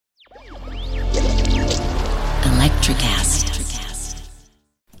Electrocast.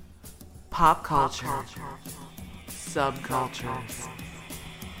 Pop culture, subcultures,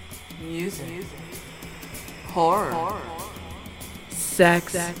 music, horror,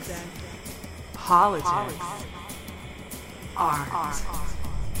 sex, politics, art,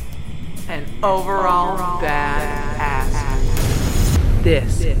 and overall badass.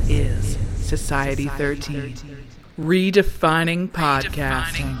 This is Society 13, redefining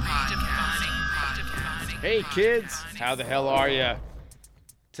podcasting. Hey kids, how the hell are ya?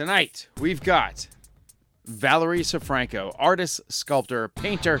 Tonight, we've got Valerie Sofranko, artist, sculptor,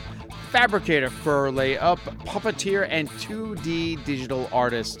 painter, fabricator, fur lay-up, puppeteer, and 2D digital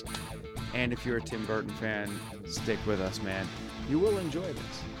artist. And if you're a Tim Burton fan, stick with us, man. You will enjoy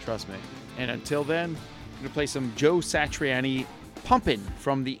this, trust me. And until then, I'm going to play some Joe Satriani, Pumpin'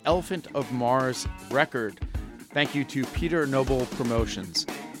 from the Elephant of Mars record. Thank you to Peter Noble Promotions.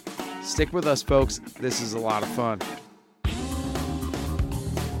 Stick with us, folks. This is a lot of fun.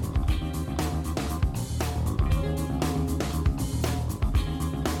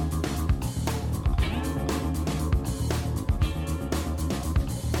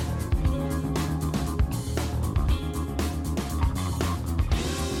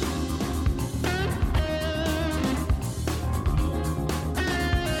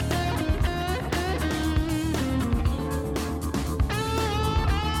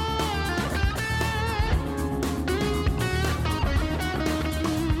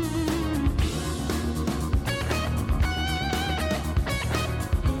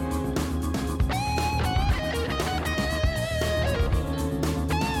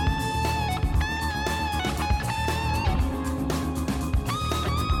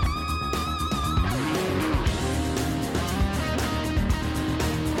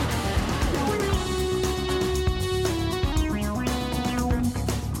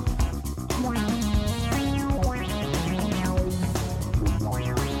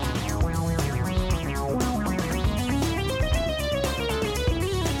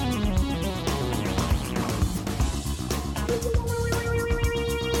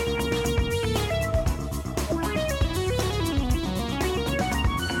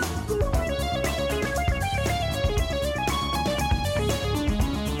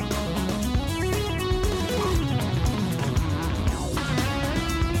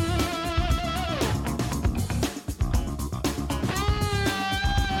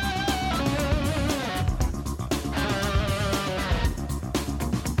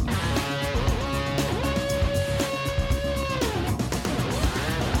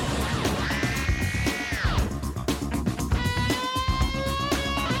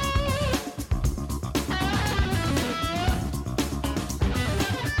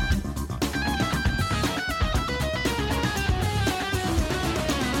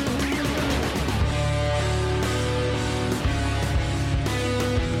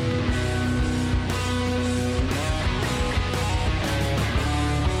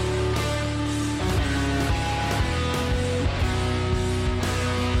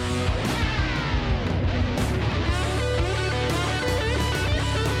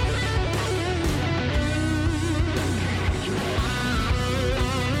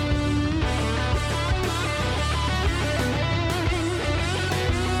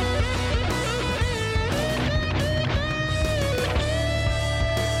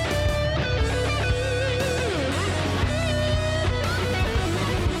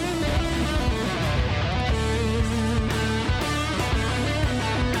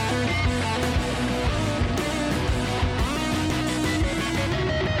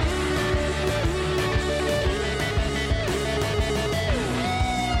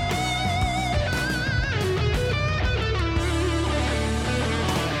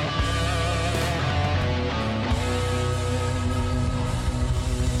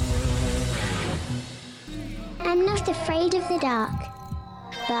 Afraid of the dark,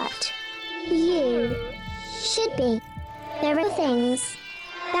 but you should be. There are things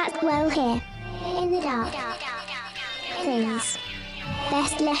that dwell here in the dark. Things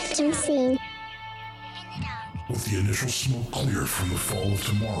best left unseen. With the initial smoke cleared from the fall of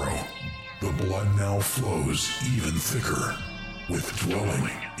tomorrow, the blood now flows even thicker with dwelling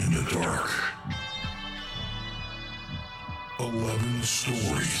in the dark. 11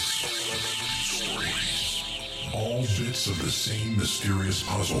 stories. All bits of the same mysterious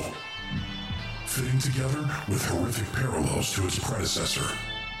puzzle, fitting together with horrific parallels to its predecessor.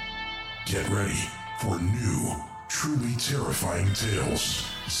 Get ready for new, truly terrifying tales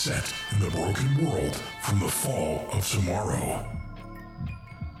set in the broken world from the fall of tomorrow.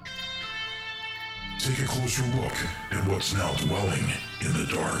 Take a closer look at what's now dwelling in the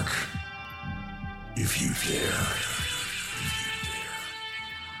dark. If you dare.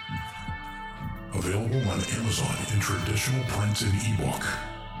 Available on Amazon in traditional print and ebook.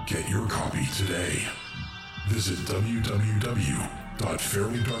 Get your copy today. Visit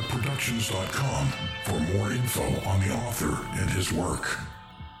www.fairlydarkproductions.com for more info on the author and his work.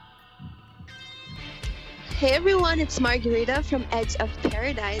 Hey everyone, it's Margarita from Edge of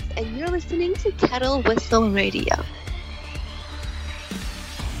Paradise, and you're listening to Kettle Whistle Radio.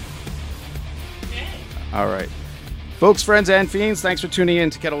 All right. Folks, friends, and fiends, thanks for tuning in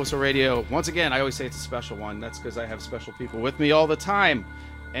to Kettle Whistle Radio. Once again, I always say it's a special one. That's because I have special people with me all the time.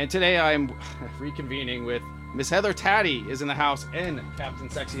 And today I'm reconvening with Miss Heather Taddy is in the house, and Captain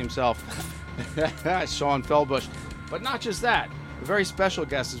Sexy himself, Sean Fellbush. But not just that. A very special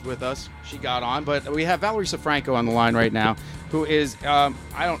guest is with us. She got on, but we have Valerie Sofranko on the line right now, who is, I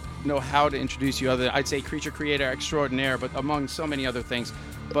don't know how to introduce you other than I'd say creature creator extraordinaire, but among so many other things.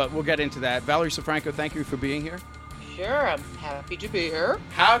 But we'll get into that. Valerie Sofranko, thank you for being here. Sure, I'm happy to be here.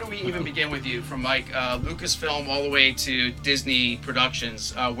 How do we even begin with you, from like Lucasfilm all the way to Disney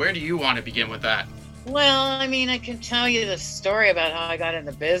Productions? Where do you want to begin with that? Well, I mean, I can tell you the story about how I got in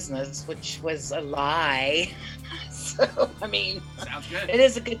the business, which was a lie. So, I mean, sounds good. It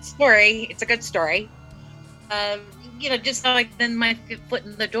is a good story. It's a good story. Just how I then my foot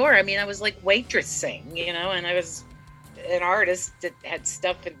in the door. I mean, I was like waitressing, and I was an artist that had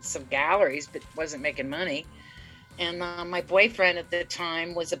stuff in some galleries, but wasn't making money. And my boyfriend at the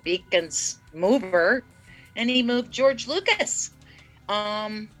time was a Beacons mover, and he moved George Lucas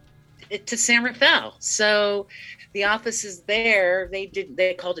to San Rafael. So the office is there.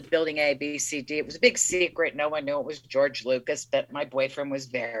 They called it Building A, B, C, D. It was a big secret. No one knew it was George Lucas, but my boyfriend was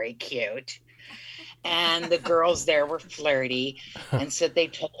very cute. And the girls there were flirty. And so they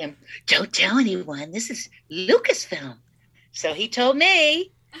told him, don't tell anyone. This is Lucasfilm. So he told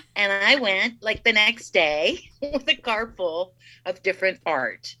me. And I went like the next day with a car full of different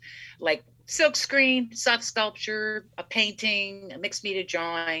art, like silkscreen, soft sculpture, a painting, a mixed media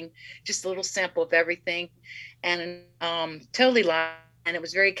drawing, just a little sample of everything. And totally live. And it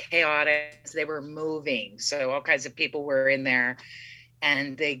was very chaotic. They were moving. So all kinds of people were in there.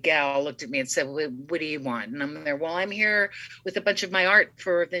 And the gal looked at me and said, well, what do you want? And I'm there, well, I'm here with a bunch of my art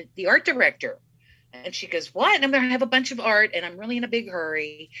for the art director. And she goes, what? And I'm going to have a bunch of art, and I'm really in a big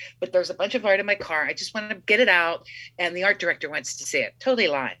hurry, but there's a bunch of art in my car. I just want to get it out, and the art director wants to see it. Totally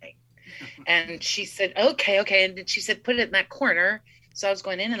lying. And she said, okay. And then she said, put it in that corner. So I was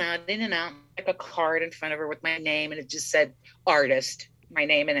going in and out, like a card in front of her with my name, and it just said artist, my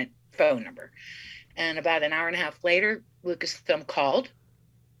name and a phone number. And about an hour and a half later, Lucasfilm called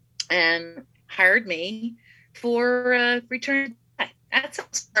and hired me for Return. That's how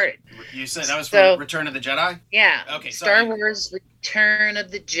it started. You said that was for Return of the Jedi? Yeah. Okay, Star Wars Return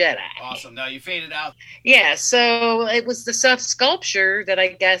of the Jedi. Awesome. Now you faded out. Yeah, so it was the soft sculpture that I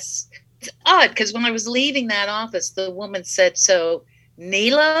guess, it's odd, because when I was leaving that office, the woman said, so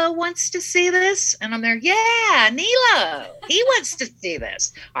Nilo wants to see this? And I'm there, yeah, Nilo. He wants to see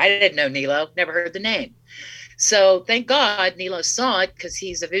this. I didn't know Nilo, never heard the name. So thank God Nilo saw it, because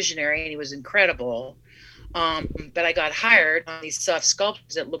he's a visionary and he was incredible. But I got hired on these soft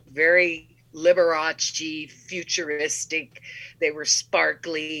sculptures that looked very Liberace, futuristic. They were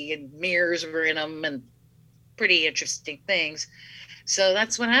sparkly and mirrors were in them and pretty interesting things. So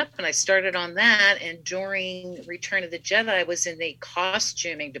that's what happened. I started on that. And during Return of the Jedi, I was in the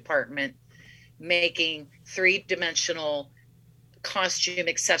costuming department making 3-dimensional costume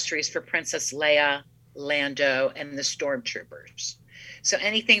accessories for Princess Leia, Lando, and the Stormtroopers. So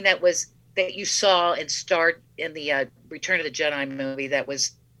anything that you saw and starred in the Return of the Jedi movie that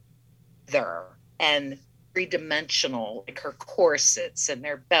was there, and 3-dimensional, like her corsets and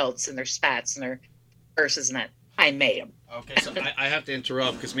their belts and their spats and their purses and that, I made them. Okay, so I have to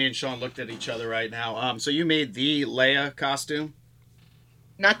interrupt because me and Sean looked at each other right now. So you made the Leia costume?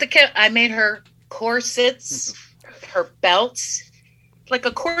 Not I made her corsets, her belts. Like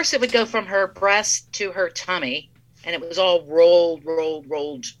a corset would go from her breast to her tummy, and it was all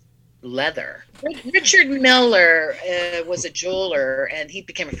rolled leather. Richard Miller was a jeweler, and he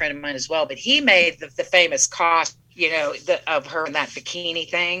became a friend of mine as well, but he made the famous costume, of her in that bikini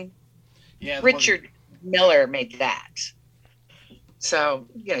thing. Yeah, Richard Miller made that. So,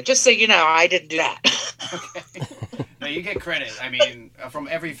 just so you know, I didn't do that. Okay. No, you get credit. I mean, from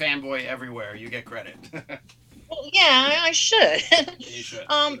every fanboy everywhere, you get credit. Well, yeah, I should. You should.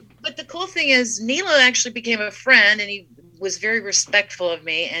 But the cool thing is, Nilo actually became a friend, and he was very respectful of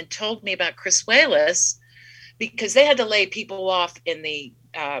me and told me about Krew, because they had to lay people off in the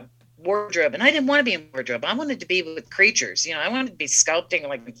wardrobe, and I didn't want to be in wardrobe. I wanted to be with creatures. I wanted to be sculpting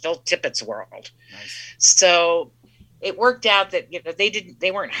like Phil Tippett's world. Nice. So it worked out that,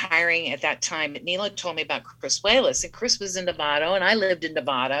 they weren't hiring at that time. Nila told me about Chris Wallace, and Chris was in Novato and I lived in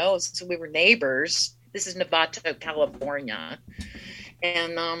Novato. So we were neighbors. This is Novato, California.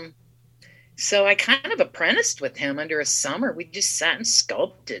 And so I kind of apprenticed with him under a summer. We just sat and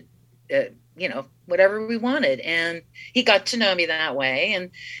sculpted, whatever we wanted. And he got to know me that way.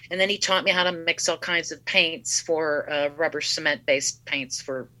 And then he taught me how to mix all kinds of paints for rubber cement based paints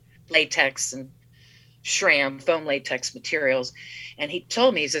for latex and SRAM, foam latex materials. And he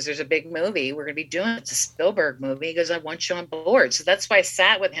told me, he says, there's a big movie we're going to be doing. It's a Spielberg movie. He goes, I want you on board. So that's why I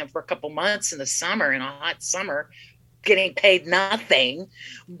sat with him for a couple months in the summer, in a hot summer, getting paid nothing,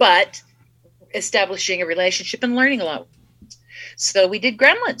 but establishing a relationship and learning a lot. So we did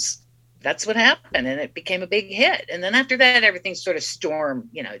Gremlins. That's what happened. And it became a big hit. And then after that, everything sort of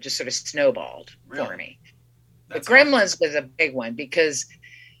just sort of snowballed for me. But Gremlins was a big one because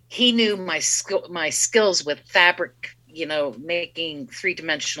he knew my skills with fabric, making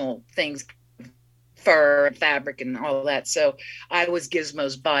three-dimensional things, fur and fabric and all that. So I was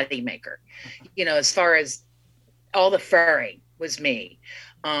Gizmo's body maker. As far as all the furring was me.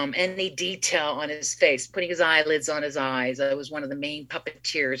 Any detail on his face, putting his eyelids on his eyes. I was one of the main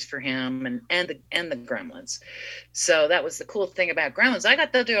puppeteers for him and the Gremlins. So that was the cool thing about Gremlins. I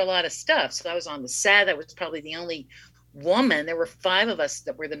got to do a lot of stuff. So I was on the set. I was probably the only woman. There were 5 of us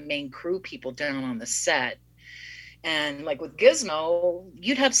that were the main crew people down on the set. And like with Gizmo,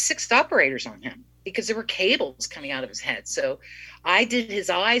 you'd have 6 operators on him because there were cables coming out of his head. So I did his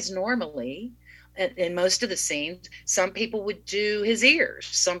eyes normally in most of the scenes. Some people would do his ears.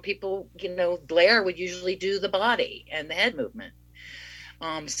 Some people, Blair would usually do the body and the head movement.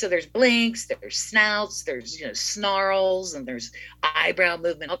 So there's blinks, there's snouts, there's, snarls, and there's eyebrow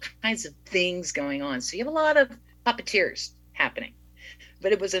movement, all kinds of things going on. So you have a lot of puppeteers happening.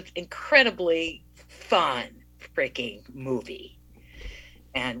 But it was an incredibly fun freaking movie.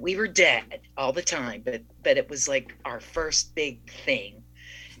 And we were dead all the time, but it was like our first big thing.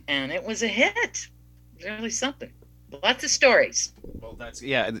 And it was a hit. It was really something. Lots of stories. Well,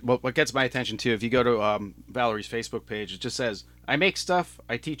 what gets my attention too, if you go to Valerie's Facebook page, it just says, I make stuff,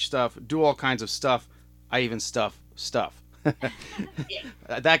 I teach stuff, do all kinds of stuff, I even stuff.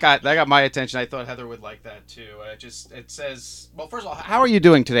 That got my attention. I thought Heather would like that too. It says, well, first of all, how are you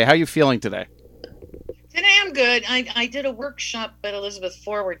doing today? How are you feeling today? Today I'm good. I did a workshop at Elizabeth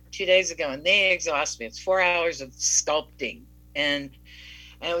Forward 2 days ago, and they exhaust me. It's 4 hours of sculpting, and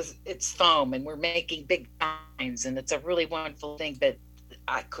it's foam, and we're making big signs, and it's a really wonderful thing. But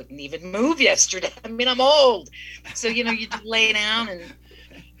I couldn't even move yesterday. I mean, I'm old, so you just lay down. And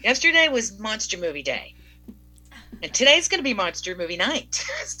yesterday was Monster Movie Day, and today's going to be Monster Movie Night.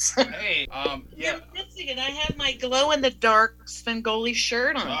 Hey, yeah. Missing it. I have my glow in the dark Svengoolie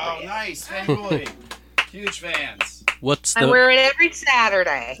shirt on. Oh, nice, Svengoolie. Huge fans. I wear it every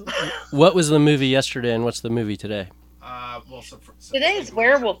Saturday. What was the movie yesterday, and what's the movie today? Today is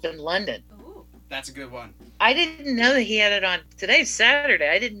Werewolf in London. Ooh, that's a good one. I didn't know that he had it on. Today's Saturday.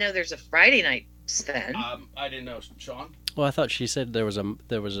 I didn't know there's a Friday night then. I didn't know. Sean? Well, I thought she said there was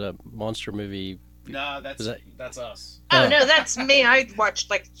a monster movie. No, that's us. Oh, no, that's me. I watched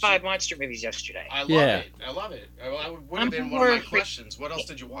like 5 monster movies yesterday. I love it. Well, would have been one of my questions. What else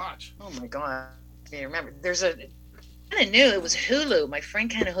did you watch? Oh my God. I can't remember. I kind of knew it was Hulu. My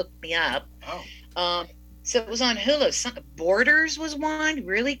friend kind of hooked me up. Oh. So it was on Hulu. Borders was one,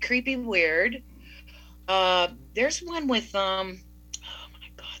 really creepy, weird. There's one with oh my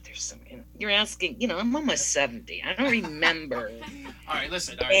God, there's some. You're asking, I'm almost 70. I don't remember. All right,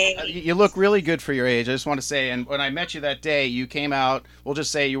 listen. All right. You look really good for your age. I just want to say, and when I met you that day, you came out. We'll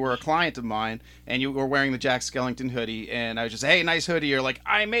just say you were a client of mine, and you were wearing the Jack Skellington hoodie, and I was just, hey, nice hoodie. You're like,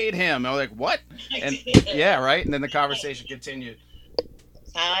 I made him. I was like, what? And yeah, right. And then the conversation continued.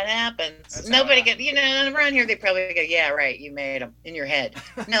 How it happens. Nobody get, around here they probably go, yeah, right, you made him in your head.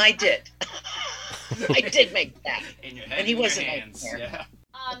 No, I did. I did make that. In your head, and he wasn't hands. Yeah.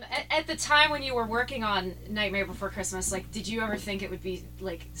 At the time when you were working on Nightmare Before Christmas, like, did you ever think it would be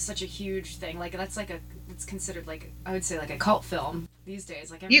like such a huge thing? Like, it's considered like, I would say, like a cult film these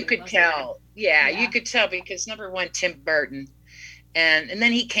days. Like, you could tell. Yeah, you could tell because number one, Tim Burton, and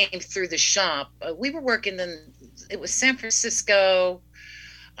then he came through the shop. We were working it was San Francisco.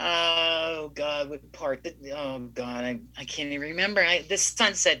 Oh God, what part? Oh God, I can't even remember. The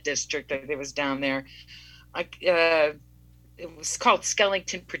Sunset District. It was down there. It was called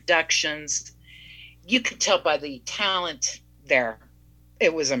Skellington Productions. You could tell by the talent there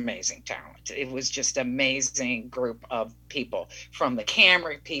it was amazing talent. It was just amazing group of people, from the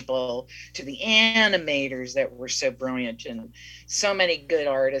camera people to the animators that were so brilliant, and so many good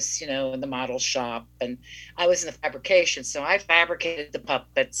artists, in the model shop. And I was in the fabrication, so I fabricated the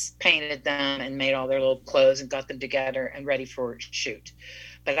puppets, painted them, and made all their little clothes and got them together and ready for shoot.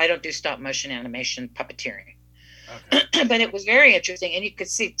 But I don't do stop motion animation puppeteering. Okay. But it was very interesting, and you could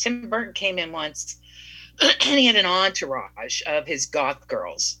see Tim Burton came in once and he had an entourage of his goth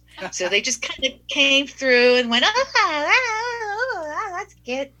girls. So they just kind of came through and went, that's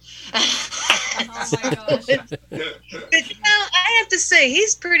good. Oh my gosh. But I have to say,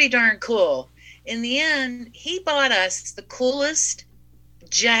 he's pretty darn cool. In the end, he bought us the coolest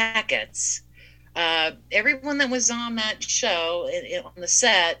jackets. Everyone that was on that show on the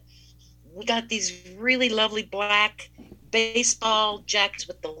set, we got these really lovely black baseball jackets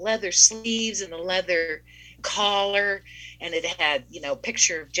with the leather sleeves and the leather collar, and it had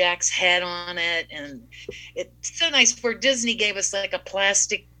picture of Jack's head on it, and it's so nice. For Disney gave us like a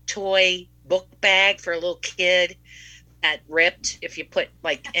plastic toy book bag for a little kid that ripped if you put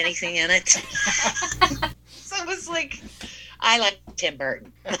like anything in it. So it was like, I like Tim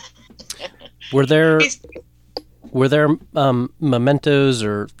Burton. Were there mementos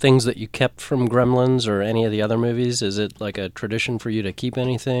or things that you kept from Gremlins or any of the other movies? Is it like a tradition for you to keep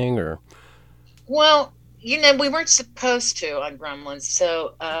anything, or? Well, we weren't supposed to on Gremlins,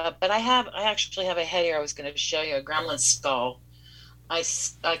 so but I actually have a head here. I was going to show you a Gremlin skull. I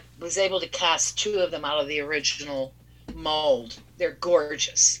was able to cast 2 of them out of the original mold. They're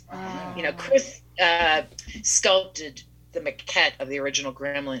gorgeous. Oh. Chris sculpted the maquette of the original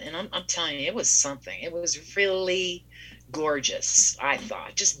Gremlin, and I'm telling you, it was something. It was really gorgeous, I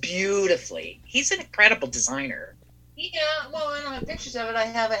thought, just beautifully. He's an incredible designer. Yeah, well, I don't have pictures of it. I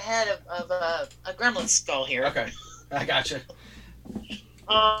have a head of a Gremlin skull here. Okay, I gotcha. No,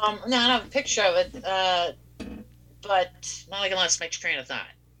 I don't have a picture of it, but now I can lost my train of thought.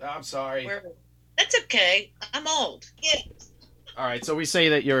 Oh, I'm sorry. That's okay. I'm old. Yeah. All right, so we say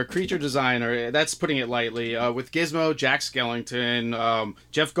that you're a creature designer. That's putting it lightly. With Gizmo, Jack Skellington,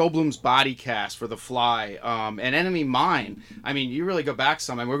 Jeff Goldblum's body cast for The Fly, and Enemy Mine. I mean, you really go back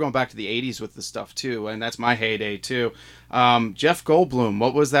some, and we're going back to the 80s with this stuff, too, and that's my heyday, too. Jeff Goldblum,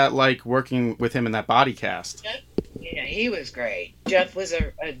 what was that like working with him in that body cast? Yeah, he was great. Jeff was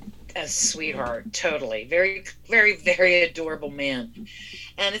a sweetheart, totally. Very, very, very adorable man.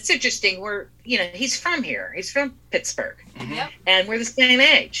 And it's interesting, he's from here. He's from Pittsburgh. Mm-hmm. Yep. And we're the same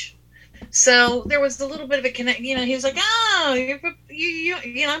age. So there was a little bit of a connect. He was like, oh,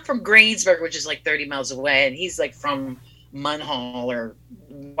 I'm from Greensburg, which is like 30 miles away. And he's like from Munhall or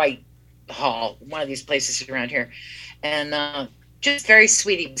Whitehall, one of these places around here. And just very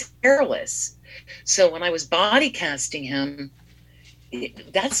sweet. He was hairless. So when I was body casting him,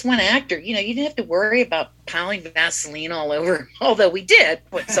 that's one actor, you didn't have to worry about piling Vaseline all over, although we did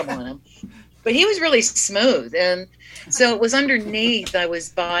put some on him. But he was really smooth. And so it was underneath. I was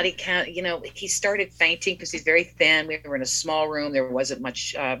body count. He started fainting because he's very thin. We were in a small room. There wasn't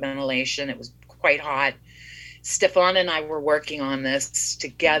much ventilation. It was quite hot. Stefan and I were working on this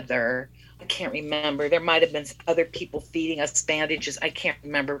together. I can't remember. There might have been other people feeding us bandages. I can't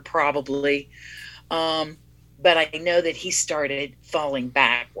remember, probably. But I know that he started falling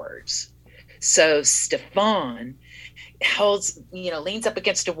backwards. So Stefan leans up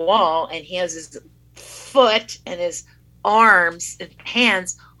against a wall, and he has his foot and his arms and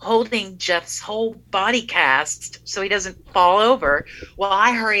hands holding Jeff's whole body cast so he doesn't fall over, while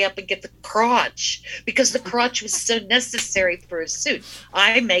I hurry up and get the crotch, because the crotch was so necessary for his suit.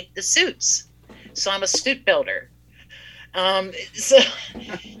 I make the suits, so I'm a suit builder. So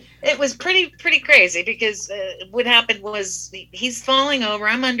it was pretty crazy, because what happened was he's falling over,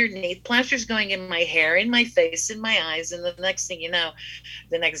 I'm underneath, plaster's going in my hair, in my face, in my eyes, and the next thing you know,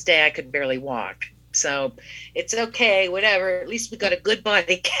 the next day I could barely walk. So it's okay, whatever. At least we got a good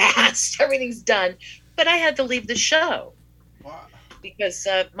body cast. Everything's done. But I had to leave the show. Wow. Because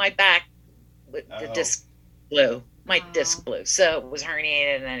my back, the disc blew. My disc blew. So it was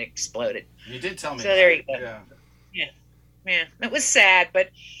herniated and then it exploded. You did tell me. So there you go. Yeah. It was sad,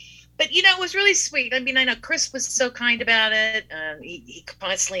 but it was really sweet. I mean, I know Chris was so kind about it. He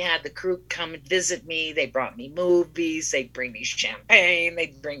constantly had the crew come and visit me. They brought me movies. They'd bring me champagne.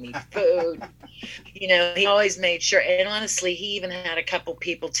 They'd bring me food. He always made sure. And honestly, he even had a couple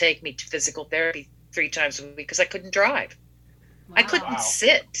people take me to physical therapy 3 times a week because I couldn't drive. Wow. I couldn't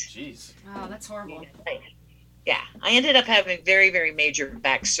sit. Jeez. Wow, that's horrible. Yeah. I ended up having very, very major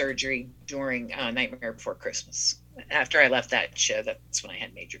back surgery during Nightmare Before Christmas. After I left that show, that's when I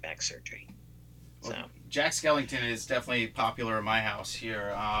had major back surgery. So. Jack Skellington is definitely popular in my house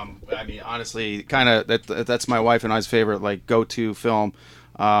here. I mean, honestly, kind of that's my wife and I's favorite like go-to film.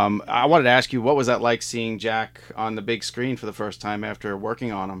 I wanted to ask you, what was that like seeing Jack on the big screen for the first time after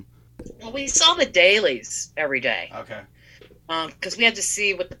working on him? Well, we saw the dailies every day. Okay. Because we had to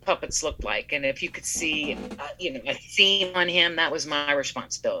see what the puppets looked like, and if you could see, a theme on him, that was my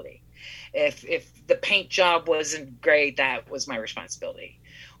responsibility. If the paint job wasn't great, that was my responsibility,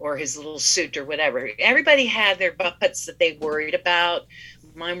 or his little suit or whatever. Everybody had their puppets that they worried about.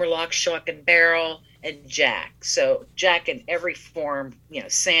 Mine were Lock, Shock, and Barrel, and Jack. So Jack in every form,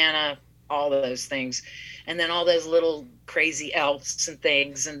 Santa, all of those things, and then all those little crazy elves and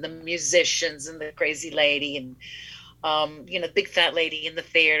things, and the musicians and the crazy lady and. The big fat lady in the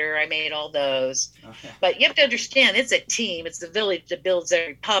theater. I made all those. Okay. But you have to understand, it's a team. It's the village that builds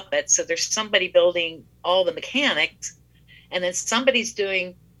every puppet. So there's somebody building all the mechanics, and then somebody's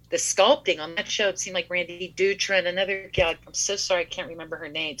doing the sculpting. On that show, it seemed like Randy Dutra, another gal, I'm so sorry, I can't remember her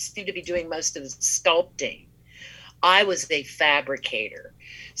name, seemed to be doing most of the sculpting. I was a fabricator.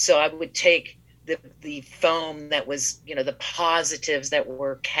 So I would take the foam that was, the positives that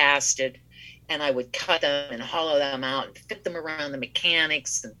were casted, and I would cut them and hollow them out and fit them around the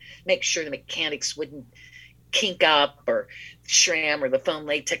mechanics and make sure the mechanics wouldn't kink up or shram or the foam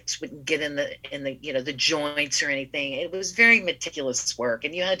latex wouldn't get in the joints or anything. It was very meticulous work,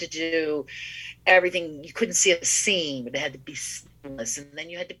 and you had to do everything. You couldn't see a seam. It had to be seamless, and then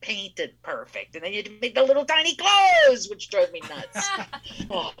you had to paint it perfect, and then you had to make the little tiny clothes, which drove me nuts.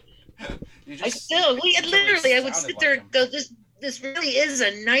 Oh. I would sit there and go, this really is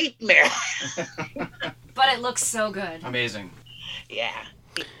a nightmare. But it looks so good. Amazing. Yeah.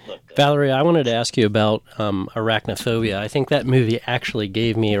 Valerie, I wanted to ask you about arachnophobia. I think that movie actually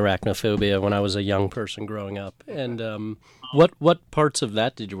gave me arachnophobia when I was a young person growing up. And what parts of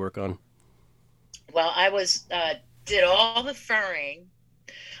that did you work on? Well, I did all the furring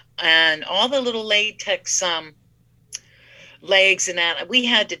and all the little latex legs and that.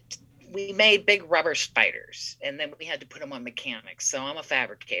 We made big rubber spiders, and then we had to put them on mechanics. So I'm a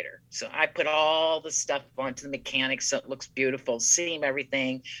fabricator. So I put all the stuff onto the mechanics so it looks beautiful, seam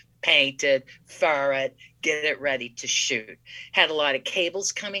everything, paint it, fur it, get it ready to shoot. Had a lot of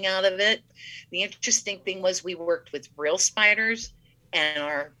cables coming out of it. The interesting thing was we worked with real spiders and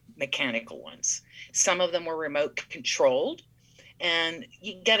our mechanical ones. Some of them were remote controlled. And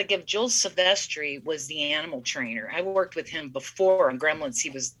you got to give Jules Silvestri was the animal trainer. I worked with him before on Gremlins. He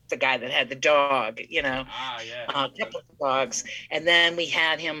was the guy that had the dog, a couple of dogs. And then we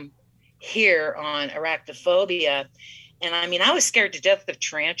had him here on Arachnophobia. And I mean, I was scared to death of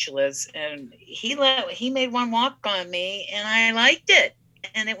tarantulas. And he made one walk on me, and I liked it.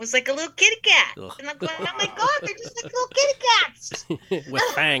 And it was like a little kitty cat. Ugh. And I'm going, oh my God, they're just like little kitty cats. With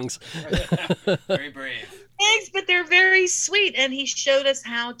fangs. Very brave. Thanks, but they're very sweet. And he showed us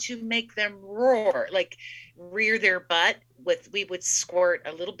how to make them roar, like rear their butt we would squirt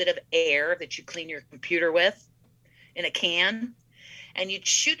a little bit of air that you clean your computer with in a can. And you'd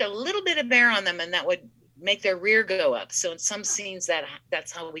shoot a little bit of air on them, and that would make their rear go up. So in some scenes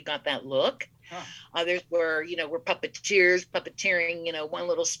that's how we got that look. Huh. Others were, we're puppeteering, one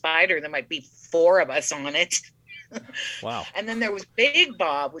little spider. There might be 4 of us on it. Wow. And then there was Big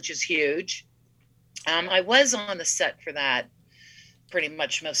Bob, which is huge. I was on the set for that pretty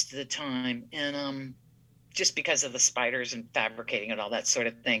much most of the time. And just because of the spiders and fabricating and all that sort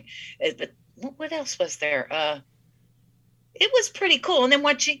of thing. But what else was there? It was pretty cool. And then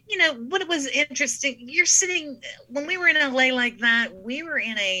watching, what was interesting, you're sitting, when we were in LA like that, we were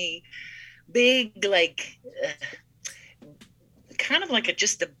in a big, kind of like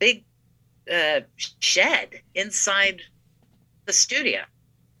just a big shed inside the studio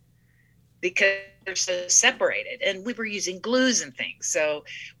because they're so separated, and we were using glues and things. So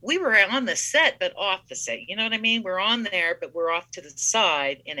we were on the set, but off the set. You know what I mean? We're on there, but we're off to the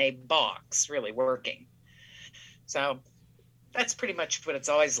side in a box, really working. So that's pretty much what it's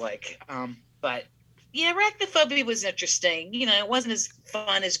always like. But yeah, arachnophobia was interesting. It wasn't as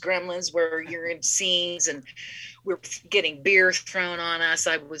fun as Gremlins, where you're in scenes and we're getting beer thrown on us.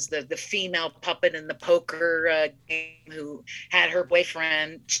 I was the female puppet in the poker game who had her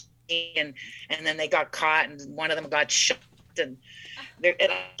boyfriend, and then they got caught, and one of them got shot. And there's a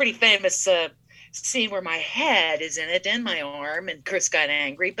pretty famous scene where my head is in it and my arm, and Chris got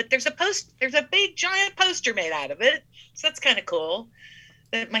angry. But there's a big giant poster made out of it, so that's kind of cool.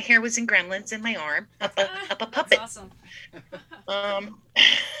 That my hair was in Gremlins and my arm up a puppet. That's awesome.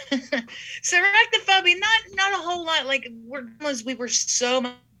 So arachnophobia, not a whole lot. Like we were so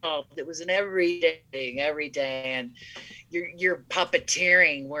involved. It was an every day, and you're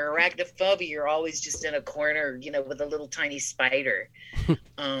puppeteering. Where arachnophobia, you're always just in a corner, with a little tiny spider,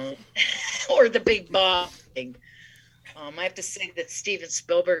 or the big bomb thing. I have to say that Steven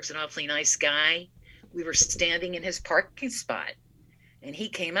Spielberg's an awfully nice guy. We were standing in his parking spot, and he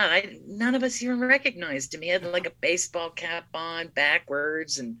came out. None of us even recognized him. He had like a baseball cap on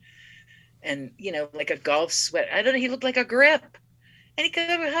backwards, and like a golf sweat. I don't know. He looked like a grip. And he came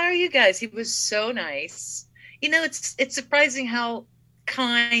over. How are you guys? He was so nice. It's surprising how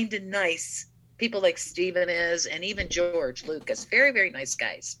kind and nice people like Steven is, and even George Lucas. Very, very nice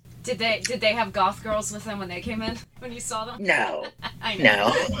guys. Did they have goth girls with them when they came in, when you saw them? No. I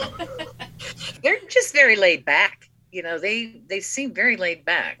know. No. They're just very laid back. They seem very laid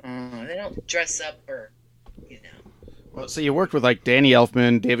back. They don't dress up or. Well, so you worked with like Danny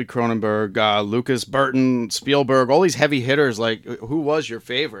Elfman, David Cronenberg, Lucas, Burton, Spielberg, all these heavy hitters. Like, who was your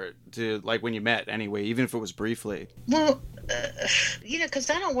favorite when you met anyway, even if it was briefly? Well, because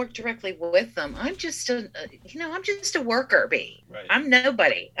I don't work directly with them. I'm just a worker bee. Right. I'm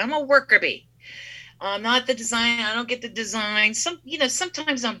nobody. I'm a worker bee. I'm not the design. I don't get the design.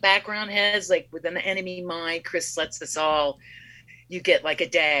 Sometimes on background heads, like with an Enemy Mine, Chris lets us all. You get like a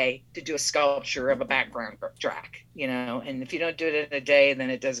day to do a sculpture of a background track, and if you don't do it in a day, then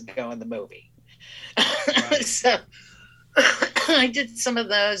it doesn't go in the movie. Right. So I did some of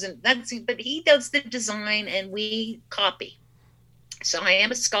those, but he does the design and we copy. So I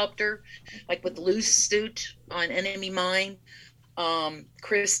am a sculptor, like with Lou's suit on Enemy Mine.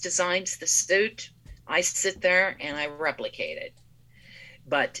 Chris designs the suit. I sit there and I replicate it,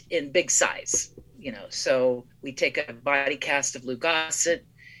 but in big size. So we take a body cast of Lou Gossett,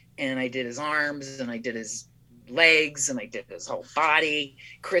 and I did his arms, and I did his legs, and I did his whole body.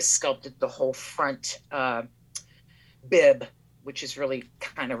 Chris sculpted the whole front bib, which is really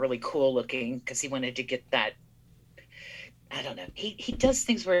cool looking, because he wanted to get that. I don't know. He does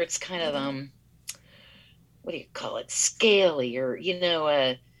things where it's kind of what do you call it? Scaly, or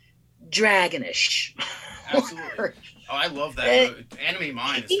dragonish. Absolutely. Oh, I love that. Enemy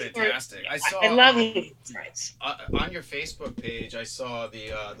Mine is fantastic. I love his designs. On your Facebook page, I saw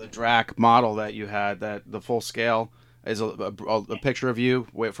the Drac model that you had. That the full scale is a picture of you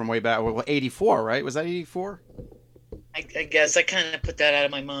from way back. Well, 84, right? Was that 84? I guess I kind of put that out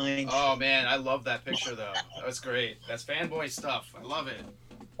of my mind. Oh man, I love that picture though. That was great. That's fanboy stuff. I love it.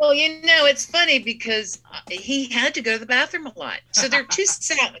 Well, it's funny because he had to go to the bathroom a lot. So there are two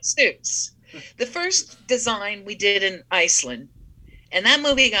suits. The first design we did in Iceland, and that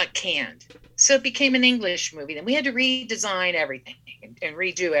movie got canned. So it became an English movie. Then we had to redesign everything and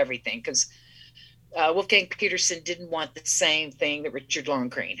redo everything because Wolfgang Petersen didn't want the same thing that Richard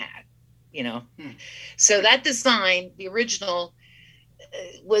Loncraine had, So that design, the original,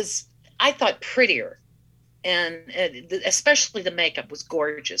 was, I thought, prettier. And especially the makeup was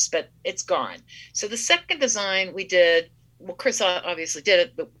gorgeous, but it's gone. So the second design we did, well, Chris obviously did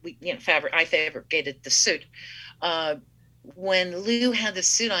it, but I fabricated the suit. When Lou had the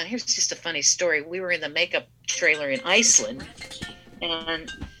suit on, here's just a funny story. We were in the makeup trailer in Iceland,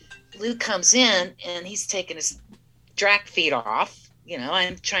 and Lou comes in, and he's taking his Drac feet off.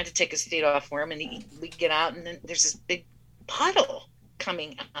 I'm trying to take his feet off for him, and we get out, and then there's this big puddle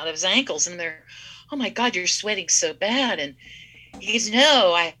coming out of his ankles, and they're, oh my God, you're sweating so bad. And he goes,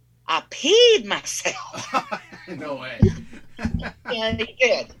 no, I peed myself. No way. Yeah, he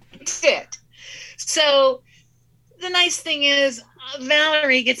did. So the nice thing is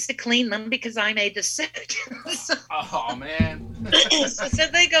Valerie gets to clean them because I made the suit. Oh, man. So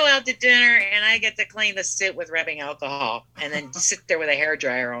they go out to dinner, and I get to clean the suit with rubbing alcohol and then sit there with a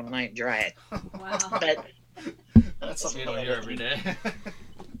hairdryer all night and dry it. Wow. But that's something you don't hear every day.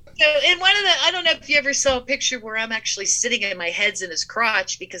 So in I don't know if you ever saw a picture where I'm actually sitting and my head's in his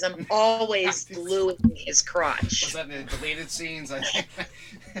crotch because I'm always gluing his crotch. Was that in the deleted scenes? I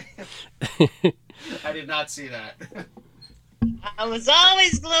did not see that. I was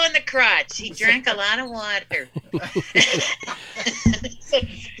always gluing the crotch. He drank a lot of water. So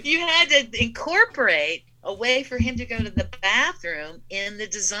you had to incorporate a way for him to go to the bathroom in the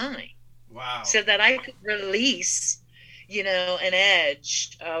design. Wow. So that I could release an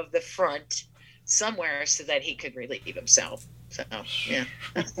edge of the front somewhere so that he could relieve himself. So, yeah,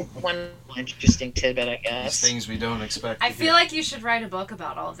 that's one interesting tidbit, I guess. Things we don't expect. I feel like you should write a book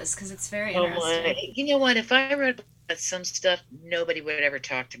about all of this because it's very interesting. You know what? If I wrote about some stuff, nobody would ever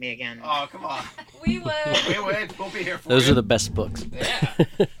talk to me again. Oh, come on. We would. We would. We'll be here for Those you. are the best books. Yeah.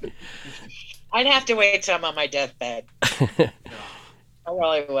 I'd have to wait till I'm on my deathbed. No. I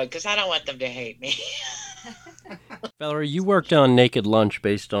really would, because I don't want them to hate me. Valerie, you worked on Naked Lunch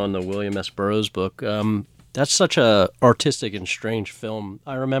based on the William S. Burroughs book. That's such a artistic and strange film.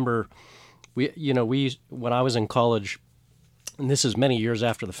 I remember we when I was in college, and this is many years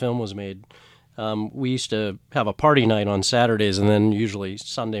after the film was made, we used to have a party night on Saturdays, and then usually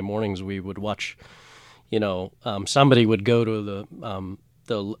Sunday mornings we would watch. Somebody would go to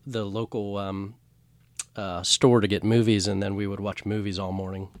the local store to get movies, and then we would watch movies all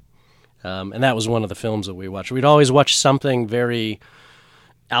morning. And that was one of the films that we watched. We'd always watch something very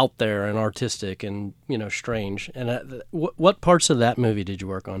out there and artistic and strange. And what parts of that movie did you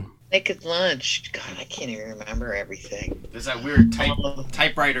work on? Naked Lunch. God, I can't even remember everything. There's that weird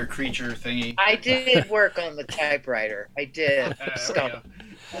typewriter creature thingy. I did work on the typewriter. I did. There we go.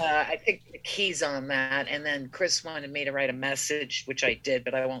 I picked the keys on that, and then Chris wanted me to write a message, which I did,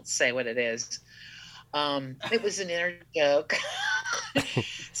 but I won't say what it is. It was an inner joke.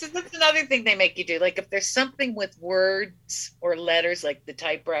 So that's another thing they make you do. Like if there's something with words or letters, like the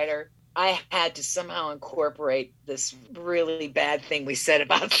typewriter, I had to somehow incorporate this really bad thing we said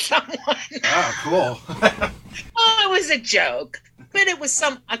about someone. Oh, cool. Oh, it was a joke, but it was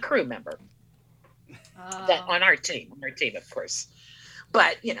a crew member that on our team, of course.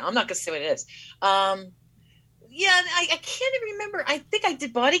 But I'm not gonna say what it is. Yeah, I can't even remember. I think I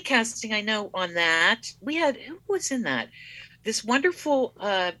did body casting. I know on that we had who was in that? This wonderful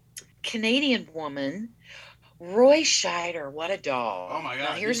Canadian woman, Roy Scheider. What a doll! Oh my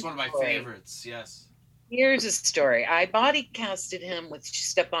God, he's one of my favorites. Yes. Here's a story. I body casted him with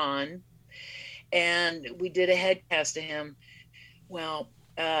Stepan, and we did a head cast of him. Well,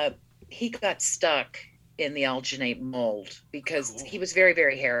 he got stuck in the alginate mold because he was very,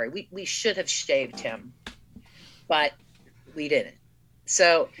 very hairy. We should have shaved him, but we didn't.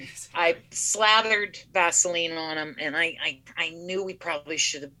 So I slathered Vaseline on him, and I knew we probably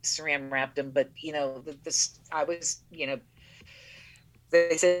should have saran wrapped him, but I was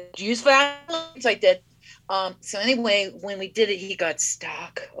they said use Vaseline, so I did. So anyway, when we did it, he got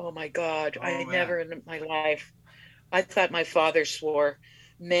stuck. Oh my God! Never in my life. I thought my father swore.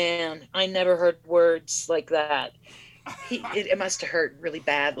 Man, I never heard words like that. It must have hurt really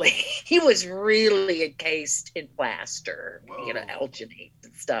badly. He was really encased in plaster, alginate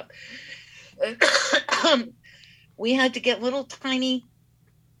and stuff. We had to get little tiny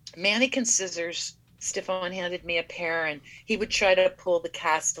mannequin scissors. Stefan handed me a pair, and he would try to pull the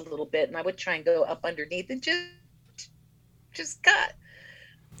cast a little bit, and I would try and go up underneath and just cut.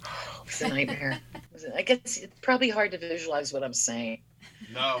 Oh, it was a nightmare. I guess it's probably hard to visualize what I'm saying.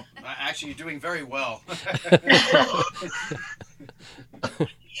 No, actually, you're doing very well. And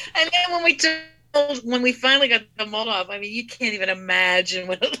then when we finally got the mold off, I mean, you can't even imagine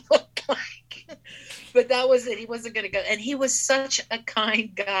what it looked like. But that was it. He wasn't going to go. And he was such a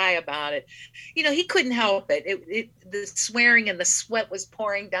kind guy about it. He couldn't help it. The swearing and the sweat was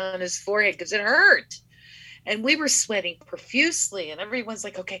pouring down his forehead because it hurt. And we were sweating profusely. And everyone's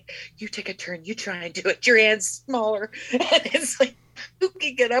like, okay, you take a turn. You try and do it. Your hand's smaller. And it's like, who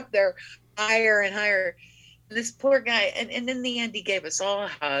can get up there higher and higher? And this poor guy. And in the end, he gave us all a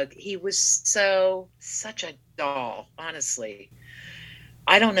hug. He was such a doll, honestly.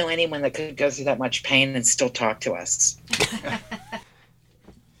 I don't know anyone that could go through that much pain and still talk to us.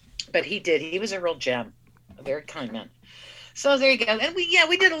 But he did. He was a real gem, a very kind man. So there you go. And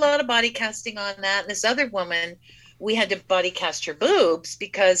we did a lot of body casting on that. And this other woman, we had to body cast her boobs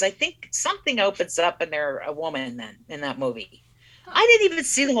because I think something opens up and they're a woman then in that movie. I didn't even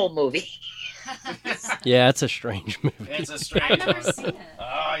see the whole movie. Yeah, it's a strange movie. It's a strange I've never one. seen it.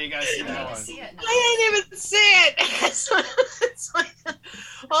 Oh, you guys see that one. I didn't even see it. It's like,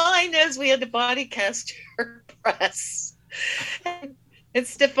 all I know is we had to body cast her breasts. And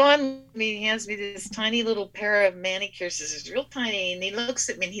Stefan, he hands me this tiny little pair of manicure scissors, real tiny, and he looks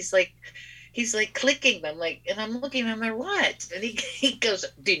at me and he's like clicking them, and I'm looking at him, they're what? And he goes,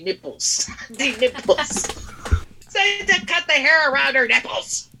 the nipples. The nipples. So I had to cut the hair around her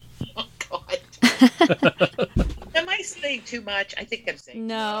nipples. Oh God. Am I saying too much? I think I'm saying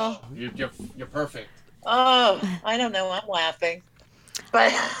No. You're perfect. Oh, I don't know. I'm laughing.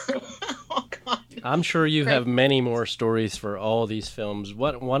 But oh God. I'm sure you have many more stories for all these films.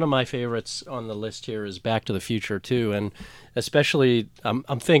 One of my favorites on the list here is Back to the Future too, and especially I'm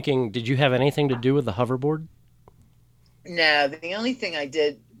thinking, did you have anything to do with the hoverboard? No, the only thing I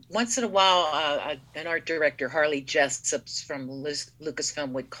did once in a while, an art director, Harley Jessups from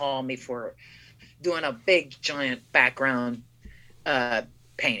Lucasfilm, would call me for doing a big giant background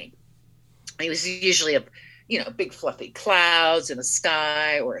painting. It was usually big fluffy clouds in the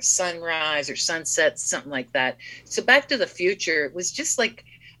sky or a sunrise or sunset, something like that. So Back to the Future, it was just like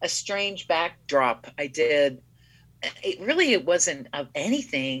a strange backdrop I did. It wasn't of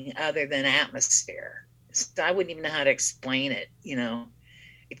anything other than atmosphere. So I wouldn't even know how to explain it,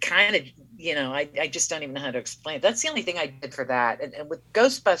 It kind of, I just don't even know how to explain it. That's the only thing I did for that. And with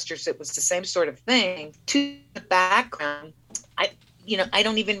Ghostbusters, it was the same sort of thing. To the background, I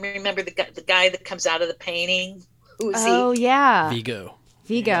don't even remember the guy that comes out of the painting. Who is he? Oh, yeah. Vigo.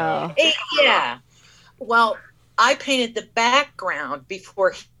 Yeah. Well, I painted the background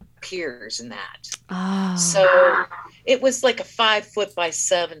before he appears in that. Oh. So it was like a 5 foot by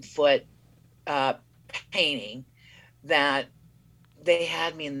 7 foot painting that they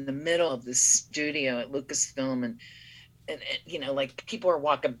had me in the middle of the studio at Lucasfilm, and like people are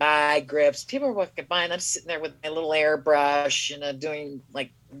walking by, grips, people are walking by, and I'm sitting there with my little airbrush, doing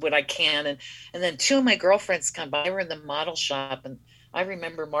like what I can, and then 2 of my girlfriends come by. We're in the model shop, and I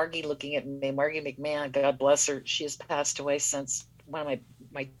remember Margie looking at me, Margie McMahon, God bless her. She has passed away since, one of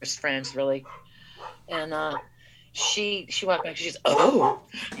my best friends, really. And she walked by, she's, oh,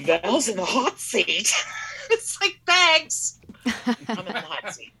 Val's in the hot seat. It's like, thanks. I'm in the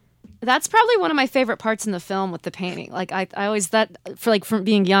hot seat. That's probably one of my favorite parts in the film with the painting. Like I always, from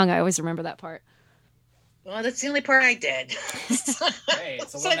being young, I always remember that part. Well, that's the only part I did. Hey,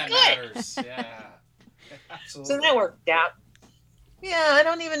 it's the one that matters. Yeah, absolutely. So that worked out. Yeah, I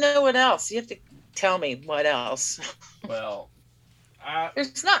don't even know what else. You have to tell me what else. Well,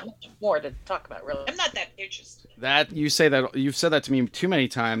 there's not much more to talk about, really. I'm not that interested. You've said that to me too many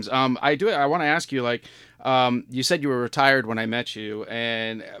times. I want to ask you, like, you said you were retired when I met you,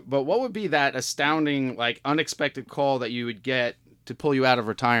 but what would be that astounding, like, unexpected call that you would get to pull you out of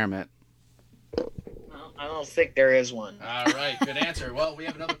retirement? Well, I don't think there is one. All right, good answer. Well, we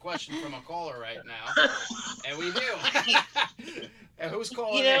have another question from a caller right now, and we do. And who's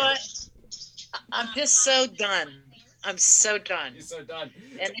calling? You know what? I'm just so done. I'm so done. You're so done.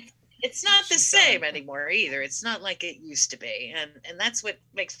 And it's not the same anymore either. It's not like it used to be. And that's what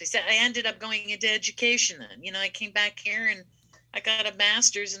makes me sad. I ended up going into education then. I came back here and I got a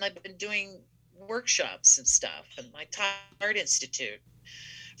master's, and I've been doing workshops and stuff. And I taught Art Institute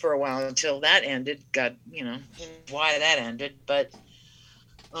for a while until that ended. God, why that ended. But,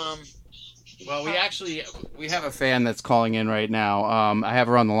 well, we have a fan that's calling in right now. I have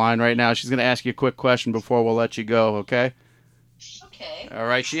her on the line right now. She's going to ask you a quick question before we'll let you go, okay? Okay. All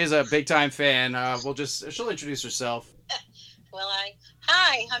right. She is a big-time fan. She'll introduce herself.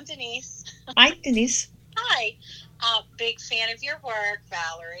 Hi, I'm Denise. Hi, Denise. Hi. Big fan of your work,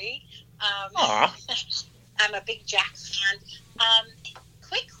 Valerie. Aw. I'm a big Jack fan.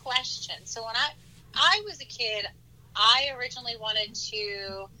 Quick question. So when I was a kid, I originally wanted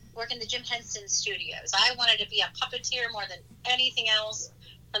to work in the Jim Henson Studios. I wanted to be a puppeteer more than anything else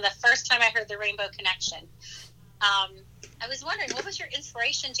from the first time I heard the Rainbow Connection. I was wondering, what was your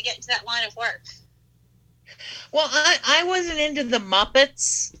inspiration to get into that line of work? Well, I wasn't into the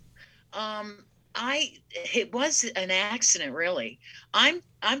Muppets. It was an accident, really. I'm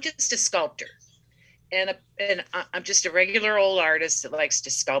just a sculptor, and I'm just a regular old artist that likes to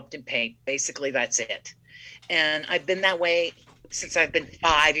sculpt and paint. Basically, that's it. And I've been that way since I've been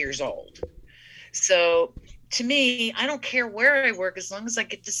 5 years old. So to me, I don't care where I work as long as I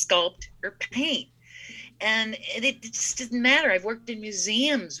get to sculpt or paint. And it just didn't matter. I've worked in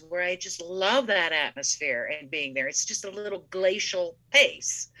museums where I just love that atmosphere and being there. It's just a little glacial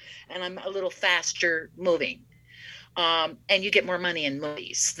pace, and I'm a little faster moving. And you get more money in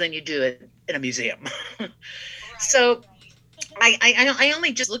movies than you do it in a museum. So I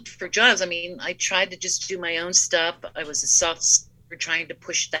only just looked for jobs. I mean, I tried to just do my own stuff. I was a soft trying to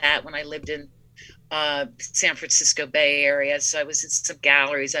push that when I lived in San Francisco Bay Area. So I was in some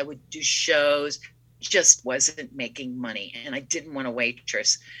galleries. I would do shows. Just wasn't making money, and I didn't want to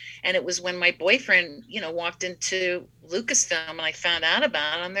waitress. And it was when my boyfriend, walked into Lucasfilm and I found out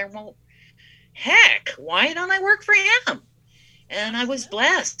about it. I'm there, well, heck, why don't I work for him? And I was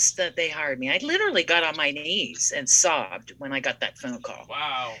blessed that they hired me. I literally got on my knees and sobbed when I got that phone call.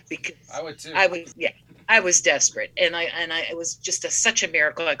 Wow. Because I would too. I was desperate, and it was just such a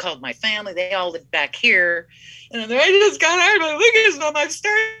miracle. I called my family; they all lived back here, and I just got hired by Lucas on my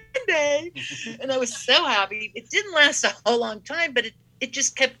starting day, and I was so happy. It didn't last a whole long time, but it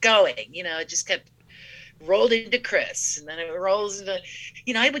just kept going. It just kept rolled into Chris, and then it rolls into,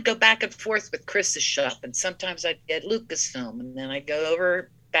 I would go back and forth with Chris's shop, and sometimes I'd get Lucasfilm, and then I'd go over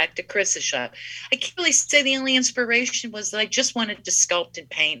back to Chris's shop. I can't really say the only inspiration was that I just wanted to sculpt and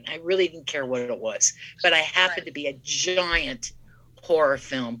paint. I really didn't care what it was, but I happened to be a giant horror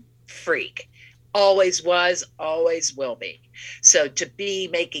film freak. Always was, always will be. So to be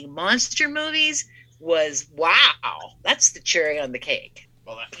making monster movies was, wow, that's the cherry on the cake.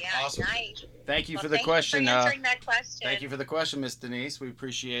 Well, that's Yeah, awesome. nice. Thank you Well, for the question. Thank you for answering that question. Thank you for the question, Miss Denise. We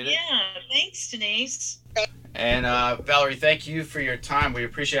appreciate it. Yeah, thanks, Denise. And Valerie, thank you for your time. We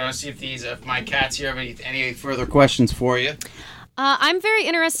appreciate it. I want to see if my cats here have any further questions for you. I'm very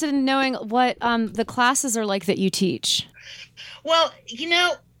interested in knowing what the classes are like that you teach. Well,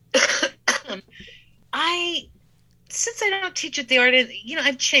 since I don't teach at the art,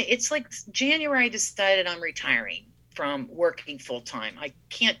 I've changed. It's like January I decided I'm retiring from working full time. I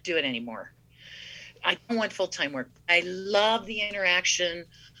can't do it anymore. I don't want full-time work. I love the interaction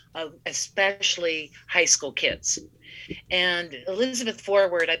of especially high school kids. And Elizabeth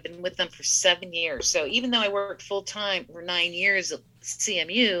Forward, I've been with them for 7 years. So even though I worked full-time for 9 years at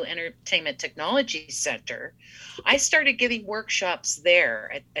CMU, Entertainment Technology Center, I started giving workshops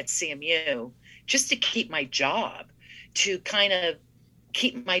there at CMU just to keep my job, to kind of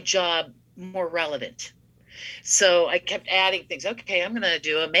keep my job more relevant. So I kept adding things. Okay, I'm going to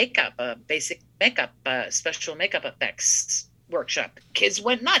do a basic makeup, special makeup effects workshop. Kids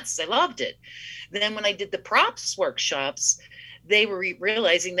went nuts. They loved it. Then when I did the props workshops, they were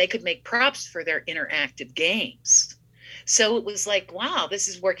realizing they could make props for their interactive games. So it was like, wow, this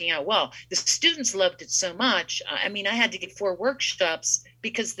is working out well. The students loved it so much. I had to get 4 workshops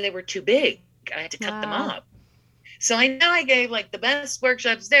because they were too big. I had to cut them up. So I know I gave like the best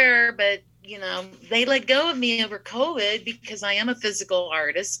workshops there, but they let go of me over COVID because I am a physical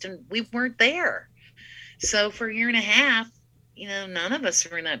artist and we weren't there. So for a year and a half, none of us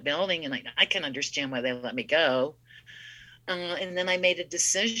were in that building, and I can understand why they let me go. And then I made a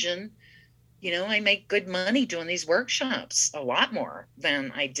decision. I make good money doing these workshops, a lot more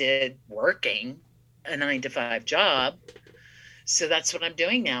than I did working a 9-to-5 job. So that's what I'm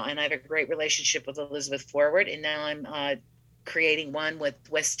doing now. And I have a great relationship with Elizabeth Forward. And now I'm creating one with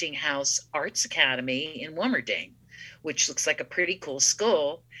Westinghouse Arts Academy in Wilmerding, which looks like a pretty cool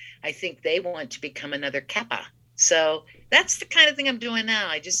school. I think they want to become another Kappa. So that's the kind of thing I'm doing now.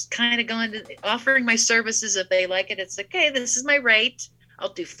 I just kind of go into offering my services. If they like it, it's like, okay, this is my rate.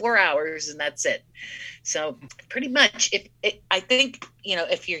 I'll do 4 hours and that's it. So pretty much I think,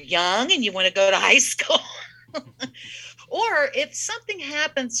 if you're young and you want to go to high school or if something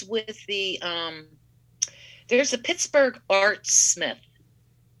happens with there's a Pittsburgh Artsmith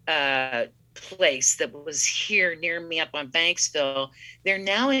place that was here near me up on Banksville. They're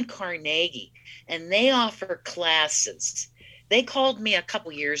now in Carnegie, and they offer classes. They called me a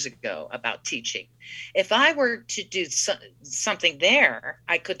couple years ago about teaching. If I were to do something there,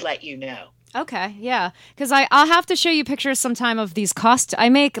 I could let you know. Okay, yeah, because I'll have to show you pictures sometime of these I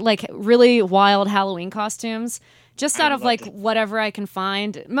make like really wild Halloween costumes. Just out of like whatever I can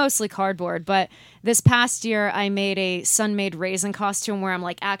find, mostly cardboard. But this past year, I made a sun-made raisin costume where I'm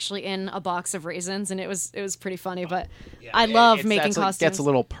like actually in a box of raisins, and it was pretty funny. But yeah, I love making costumes. It gets a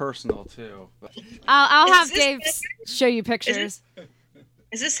little personal too. I'll have Dave show you pictures.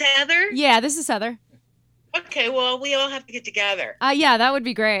 Is this Heather? Yeah, this is Heather. Okay, well, we all have to get together. Yeah, that would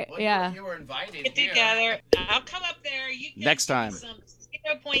be great. Well, yeah, you were invited. Get together. I'll come up there. You next time. Some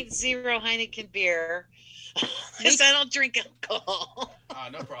 0.0 Heineken beer. Because I don't drink alcohol.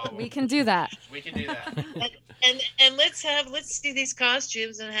 No problem. We can do that. We can do that. and let's do these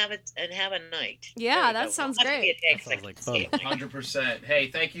costumes and have a night. Yeah, that sounds great. That sounds like fun. 100%. Hey,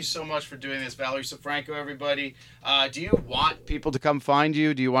 thank you so much for doing this, Valerie Sofranko, everybody. Do you want people to come find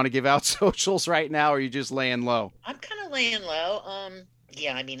you? Do you want to give out socials right now, or are you just laying low? I'm kind of laying low.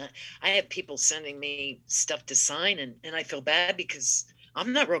 Yeah, I have people sending me stuff to sign, and I feel bad because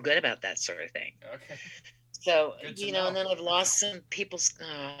I'm not real good about that sort of thing. Okay. So, and then I've lost some people's,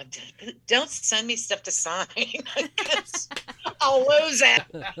 don't send me stuff to sign. I'll lose it.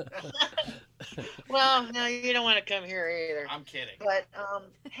 Well, no, you don't want to come here either. I'm kidding. But,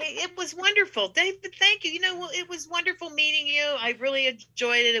 hey, it was wonderful. David, thank you. It was wonderful meeting you. I really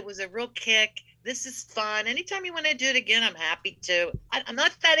enjoyed it. It was a real kick. This is fun. Anytime you want to do it again, I'm happy to. I'm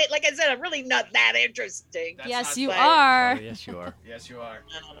not that, like I said, I'm really not that interesting. Yes, you are. Oh, yes, you are. Yes, you are.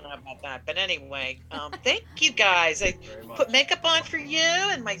 I don't know about that. But anyway, thank you guys. I put makeup on for you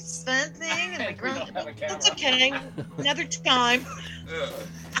and my son thing and my girl. It's okay. Another time.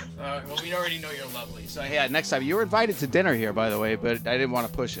 Well, we already know you're lovely. So, yeah, next time. You were invited to dinner here, by the way, but I didn't want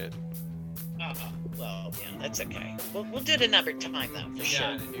to push it. Well, yeah, that's okay. We'll do it another time, though, for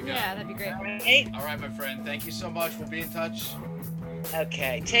sure. Yeah, that'd be great. All right, my friend. Thank you so much. We'll be in touch.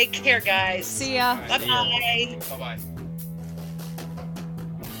 Okay. Take care, guys. See ya. Right, bye-bye. Bye-bye.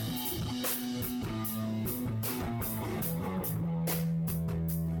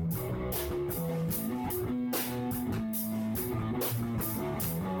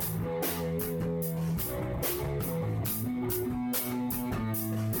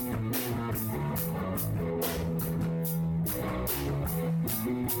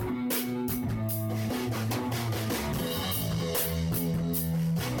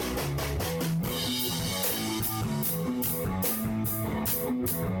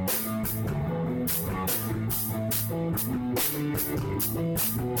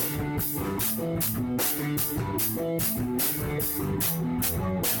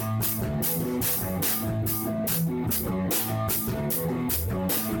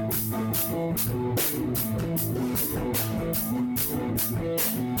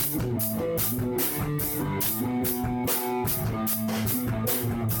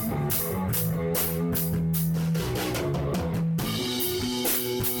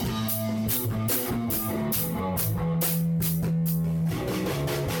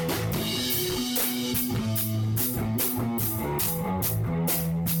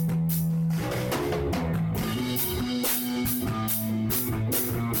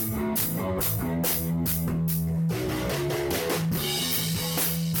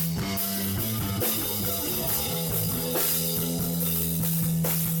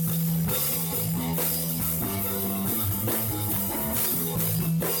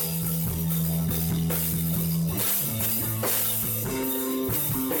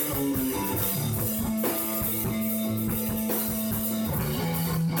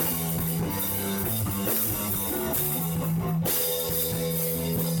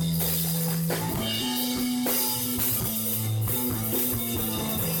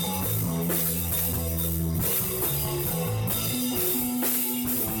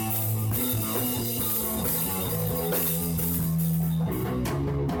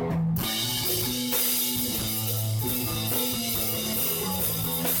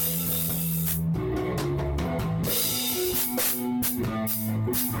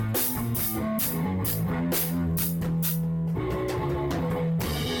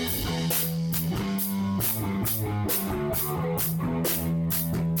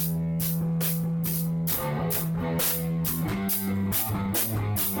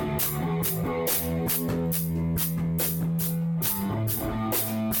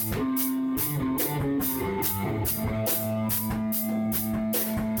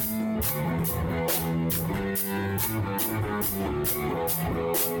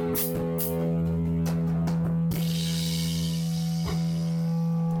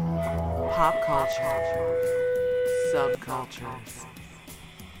 Pop culture, subcultures,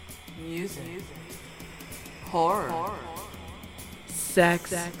 music, horror,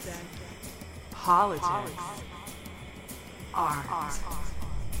 sex, politics, art,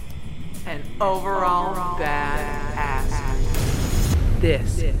 and overall badass.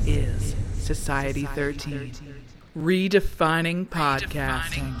 This is Society 13, redefining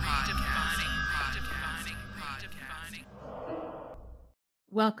podcasting.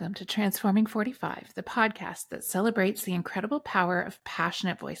 Welcome to Transforming 45, the podcast that celebrates the incredible power of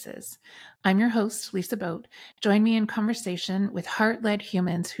passionate voices. I'm your host, Lisa Boat. Join me in conversation with heart-led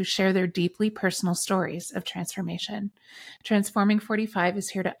humans who share their deeply personal stories of transformation. Transforming 45 is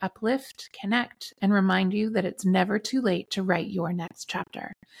here to uplift, connect, and remind you that it's never too late to write your next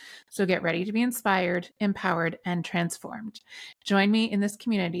chapter. So get ready to be inspired, empowered, and transformed. Join me in this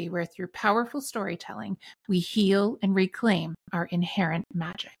community where through powerful storytelling, we heal and reclaim our inherent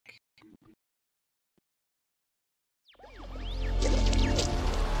magic.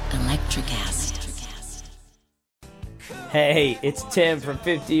 Electricast. Hey, it's Tim from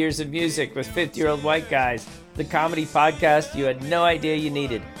 50 Years of Music with 50-Year-Old White Guys, the comedy podcast you had no idea you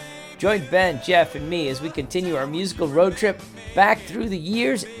needed. Join Ben, Jeff, and me as we continue our musical road trip back through the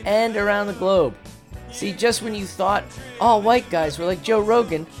years and around the globe. See, just when you thought all white guys were like Joe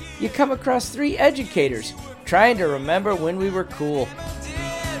Rogan, you come across three educators trying to remember when we were cool.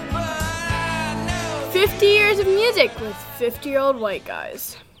 50 Years of Music with 50-Year-Old White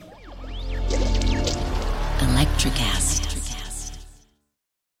Guys. Electricast.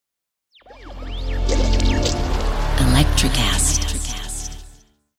 Electricast.